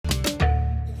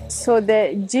So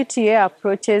the GTA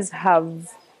approaches have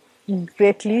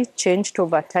greatly changed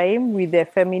over time with the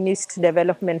feminist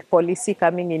development policy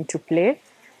coming into play,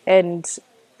 and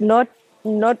not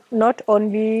not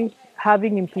only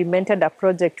having implemented a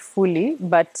project fully,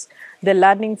 but the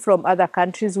learning from other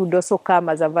countries would also come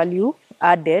as a value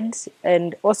added,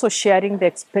 and also sharing the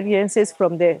experiences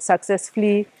from the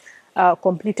successfully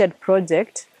completed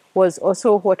project was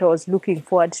also what I was looking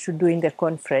forward to doing the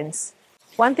conference.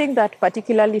 One thing that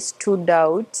particularly stood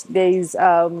out, there is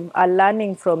a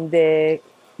learning from the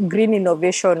green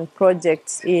innovation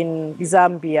projects in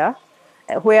Zambia,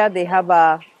 where they have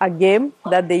a game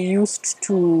that they used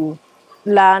to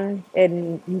learn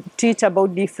and teach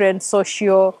about different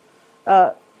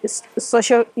uh,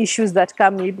 social issues that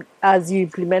come in as you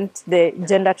implement the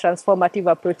gender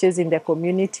transformative approaches in the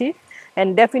community.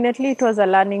 And definitely it was a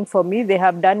learning for me. They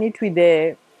have done it with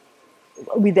the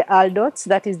adults,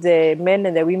 that is the men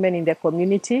and the women in the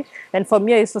community. And for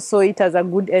me, I also saw it as a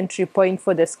good entry point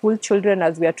for the school children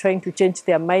as we are trying to change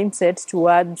their mindset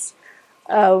towards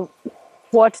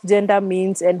what gender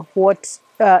means and what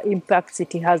impacts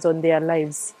it has on their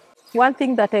lives. One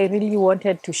thing that I really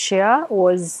wanted to share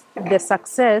was the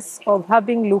success of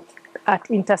having looked at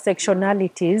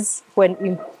intersectionalities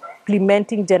when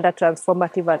implementing gender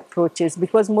transformative approaches,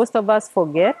 because most of us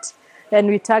forget and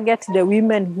we target the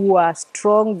women who are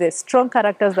strong, the strong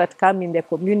characters that come in the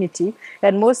community.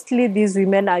 And mostly these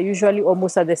women are usually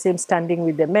almost at the same standing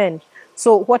with the men.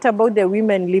 So what about the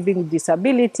women living with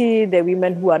disability, the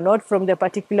women who are not from the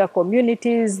particular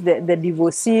communities, the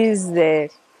divorcees, the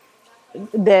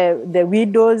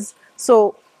widows?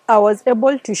 So I was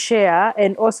able to share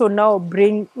and also now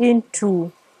bring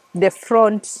into the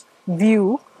front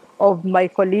view of my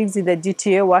colleagues in the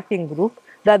GTA working group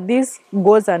that this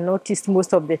goes unnoticed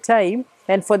most of the time.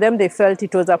 And for them, they felt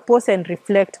it was a pause and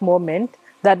reflect moment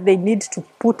that they need to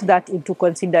put that into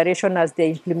consideration as they're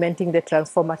implementing the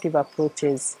transformative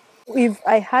approaches. If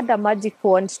I had a magic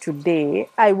wand today,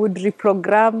 I would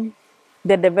reprogram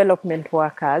the development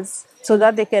workers so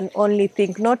that they can only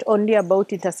think not only about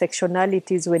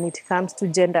intersectionalities when it comes to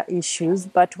gender issues,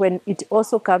 but when it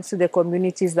also comes to the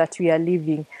communities that we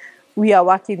are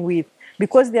working with.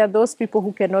 Because there are those people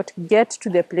who cannot get to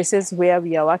the places where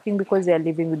we are working because they are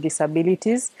living with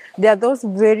disabilities. There are those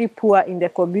very poor in the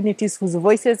communities whose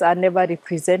voices are never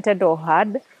represented or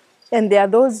heard. And there are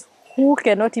those who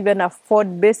cannot even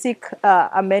afford basic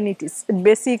amenities,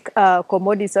 basic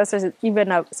commodities, such as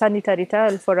even a sanitary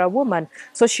towel for a woman.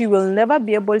 So she will never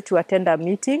be able to attend a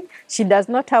meeting. She does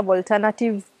not have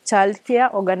alternative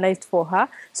childcare organized for her,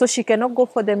 so she cannot go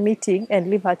for the meeting and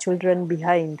leave her children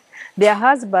behind. Their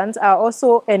husbands are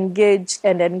also engaged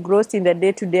and engrossed in the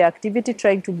day-to-day activity,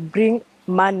 trying to bring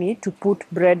money to put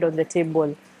bread on the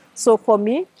table. So for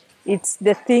me, it's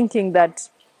the thinking that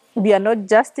we are not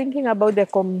just thinking about the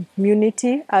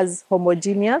community as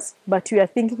homogeneous, but we are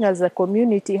thinking as a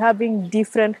community having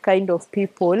different kind of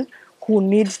people who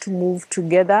need to move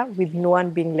together with no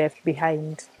one being left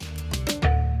behind.